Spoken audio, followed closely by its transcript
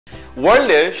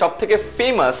ওয়ার্ল্ডের সবথেকে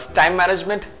famous time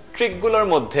management ট্রিকগুলোর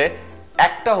মধ্যে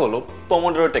একটা হলো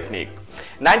পোমোডোরো টেকনিক।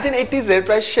 1980s এর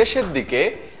প্রায় শেষের দিকে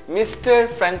মিস্টার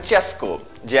ফ্রান্সেস্কো,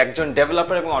 যে একজন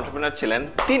ডেভেলপার এবং এন্টারপ্রেনার ছিলেন,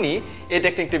 তিনি এই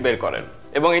টেকনিকটি বের করেন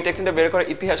এবং এই টেকনিকটা বের করার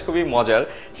ইতিহাস খুবই মজার।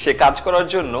 সে কাজ করার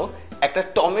জন্য একটা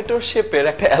টমেটো শেপের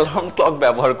একটা অ্যালার্ম ক্লক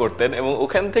ব্যবহার করতেন এবং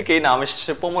ওখান থেকেই নাম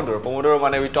এসেছে পোমোডোরো। পোমোডোরো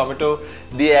মানে ওই টমেটো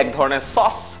দিয়ে এক ধরনের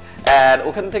সস, আর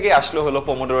ওখান থেকে আসলো হলো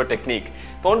পোমোডোরো টেকনিক।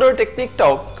 পোমোডোরো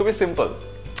টেকনিকটাও খুবই সিম্পল।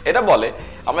 এটা বলে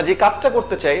আমরা যে কাজটা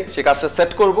করতে চাই সেই কাজটা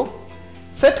সেট করব,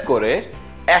 সেট করে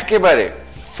একেবারে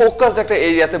ফোকাসড একটা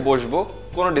এরিয়াতে বসবো,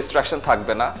 কোনো ডিস্ট্রাকশন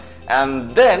থাকবে না, অ্যান্ড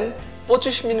দেন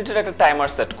 25 মিনিটের একটা টাইমার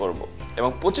সেট করব এবং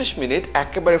 25 মিনিট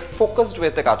একেবারে ফোকাসড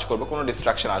ওয়েতে কাজ করব, কোনো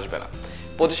ডিস্ট্রাকশন আসবে না।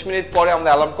 25 মিনিট পরে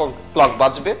আমাদের অ্যালার্ম ক্লক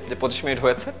বাজবে যে 25 মিনিট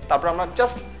হয়েছে, তারপর আমরা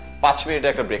জাস্ট 5 মিনিটের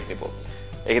একটা ব্রেক নেব।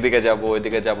 এদিকে যাবো,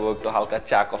 ওইদিকে যাবো, একটু হালকা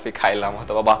চা কফি খাইলাম,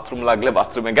 অথবা বাথরুম লাগলে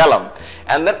বাথরুমে গেলাম,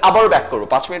 অ্যান্ড দেন আবারও ব্যাক করবো।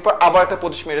 5 মিনিট পর আবার একটা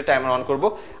 25 মিনিটের টাইমার অন করবো,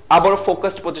 আবারও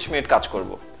ফোকাসড 25 মিনিট কাজ করব,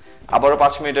 আবারও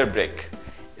 5 মিনিটের ব্রেক।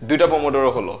 দুইটা পোমোডোরো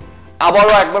হলো।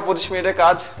 আবারও একবার 25 মিনিটের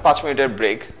কাজ, 5 মিনিটের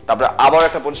ব্রেক, তারপরে আবার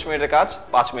একটা 25 মিনিটের কাজ,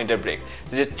 5 মিনিটের ব্রেক।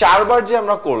 যে 4বার যে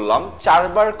আমরা করলাম,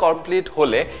 4বার কমপ্লিট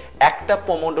হলে একটা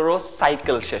পোমোডোরো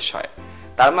সাইকেল শেষ হয়।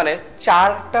 তার মানে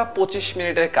 4টা 25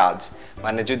 মিনিটের কাজ,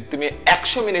 মানে যদি তুমি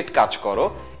 100 মিনিট কাজ করো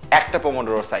একটা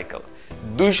পোমোডোরো সাইকেল,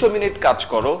 200 মিনিট কাজ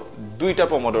করো 2টা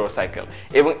পোমোডোরো সাইকেল,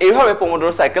 এবং এইভাবে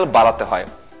পোমোডোরো সাইকেল বাড়াতে হয়।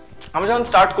 আমরা যখন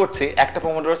স্টার্ট করছি একটা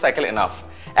পোমোডোরো সাইকেল এনাফ।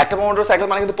 একটা পোমোডোরো সাইকেল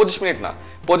মানে কিন্তু 25 মিনিট না,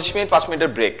 25 মিনিট 5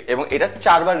 মিনিটের ব্রেক, এবং এটা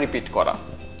 4বার রিপিট করা,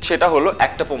 সেটা হলো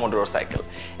একটা পোমোডোরো সাইকেল।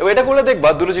 এবং এটা করলে দেখবা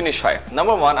দুটো জিনিস হয়।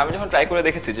 নাম্বার 1, আমি যখন ট্রাই করে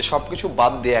দেখেছি যে সবকিছু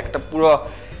বাদ দিয়ে একটা পুরো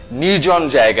নির্জন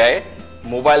জায়গায়,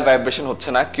 মোবাইল ভাইব্রেশন হচ্ছে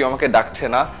না, কেউ আমাকে ডাকছে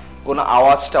না, কোনো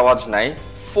আওয়াজ টাওয়াজ নাই,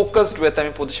 ফোকাসড ওয়েতে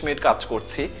আমি 25 মিনিট কাজ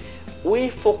করছি, ওই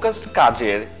ফোকাসড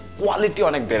কাজের কোয়ালিটি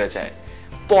অনেক বেড়ে যায়,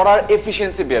 পড়ার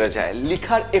এফিসিয়েন্সি বেড়ে যায়,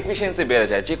 লেখার এফিসিয়েন্সি বেড়ে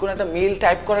যায়, যে কোনো একটা মেইল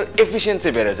টাইপ করার এফিসিয়েন্সি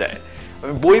বেড়ে যায়।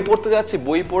 আমি বই পড়তে যাচ্ছি,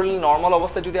 বই পড়লে নর্মাল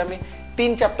অবস্থায় যদি আমি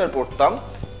 3 চ্যাপ্টার পড়তাম,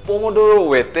 পোমোডোরো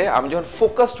ওয়েতে আমি যখন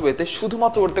ফোকাসড ওয়েতে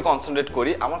শুধুমাত্র ওতে কনসেন্ট্রেট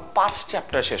করি, আমার 5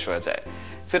 চ্যাপ্টার শেষ হয়ে যায়।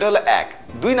 সেটা হলো 1।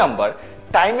 2 নাম্বার,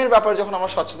 টাইমের ব্যাপারে যখন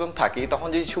আমরা সচেতন থাকি তখন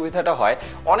যে সুবিধাটা হয়,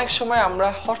 অনেক সময় আমরা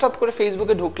হঠাৎ করে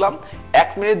ফেসবুকে ঢুকলাম, 1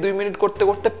 মিনিট 2 মিনিট করতে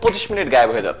করতে 25 মিনিট গায়েব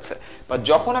হয়ে যাচ্ছে। বা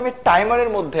যখন আমি টাইমারের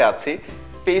মধ্যে আছি,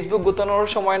 ফেসবুক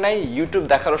গুতানোর সময় নাই, ইউটিউব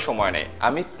দেখারও সময় নেই,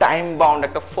 আমি টাইম বাউন্ড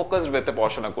একটা ফোকাসড ওয়েতে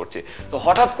পড়াশোনা করছি, তো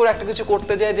হঠাৎ করে একটা কিছু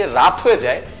করতে যায় যে রাত হয়ে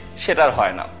যায়, সেটা আর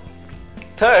হয় না।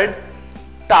 3rd,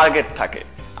 টার্গেট থাকে।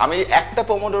 আমি একটা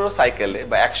পোমোডোরো সাইকেলে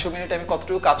বা 100 মিনিট আমি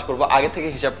কতটুকু কাজ করব আগে থেকে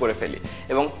হিসাব করে ফেলি,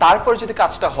 এবং তারপর যদি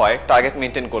কাজটা হয় টার্গেট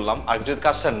মেনটেন করলাম, আর যদি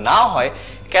কাজটা না হয়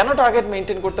কেন টার্গেট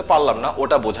মেনটেন করতে পারলাম না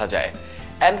ওটা বোঝা যায়।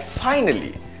 অ্যান্ড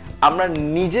ফাইনালি আমরা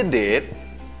নিজেদের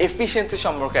এফিসিয়েন্সি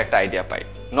সম্পর্কে একটা আইডিয়া পাই।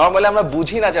 নর্মালি আমরা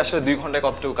বুঝি না যে আসলে 2 ঘন্টায়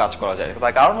কতটুকু কাজ করা যায়।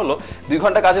 তার কারণ হলো 2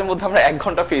 ঘন্টা কাজের মধ্যে আমরা 1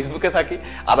 ঘন্টা ফেসবুকে থাকি,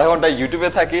 আধা ঘন্টা ইউটিউবে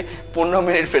থাকি, 15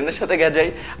 মিনিট ফ্রেন্ডের সাথে যাই,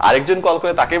 আরেকজন কল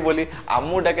করে তাকে বলি,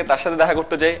 আম্মু ডাকে তার সাথে দেখা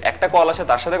করতে যাই, একটা কল আসে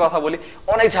তার সাথে কথা বলি,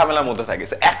 অনেক ঝামেলার মধ্যে থাকি।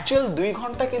 সো অ্যাকচুয়াল 2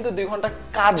 ঘন্টা কিন্তু 2 ঘন্টা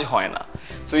কাজ হয় না।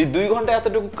 সো এই 2 ঘন্টা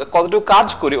কতটুকু কাজ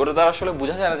করি ওটা দ্বারা আসলে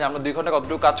বোঝা যায় না যে আমরা 2 ঘন্টা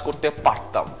কতটুকু কাজ করতে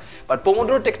পারতাম। বাট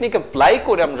পোমোডোরো টেকনিক অ্যাপ্লাই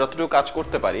করে আমরা যতটুকু কাজ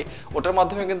করতে পারি, ওটার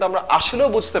মাধ্যমে কিন্তু আমরা আসলেও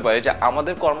বুঝতে পারি যে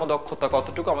আমাদের কর্মদক্ষতা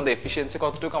কতটুকু, আমাদের এফিসিয়েন্সি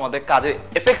কতটুকু, আমাদের কাজের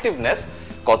এফেক্টিভনেস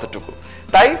কতটুকু।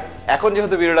 তাই এখন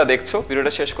যেহেতু ভিডিওটা দেখছো,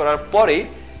 ভিডিওটা শেষ করার পরেই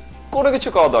কোনো কিছু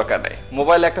করার দরকার নেই,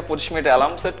 মোবাইলে একটা 25 মিনিট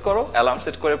অ্যালার্ম সেট করো, অ্যালার্ম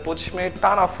সেট করে 25 মিনিট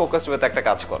টানা ফোকাস ওয়েতে একটা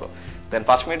কাজ করো, দেন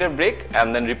 5 মিনিটের break, and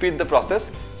then repeat the process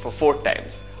for 4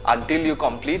 Times until you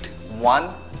complete 1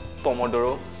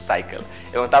 pomodoro cycle.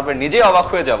 এবং তারপর নিজেই অবাক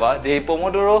হয়ে যাবা যে এই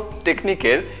পোমোডোরো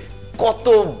টেকনিকের কত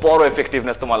বড়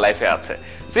এফেক্টিভনেস তোমার লাইফে আছে।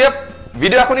 সো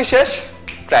ভিডিও এখনই শেষ,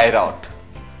 ট্রাই ইট আউট।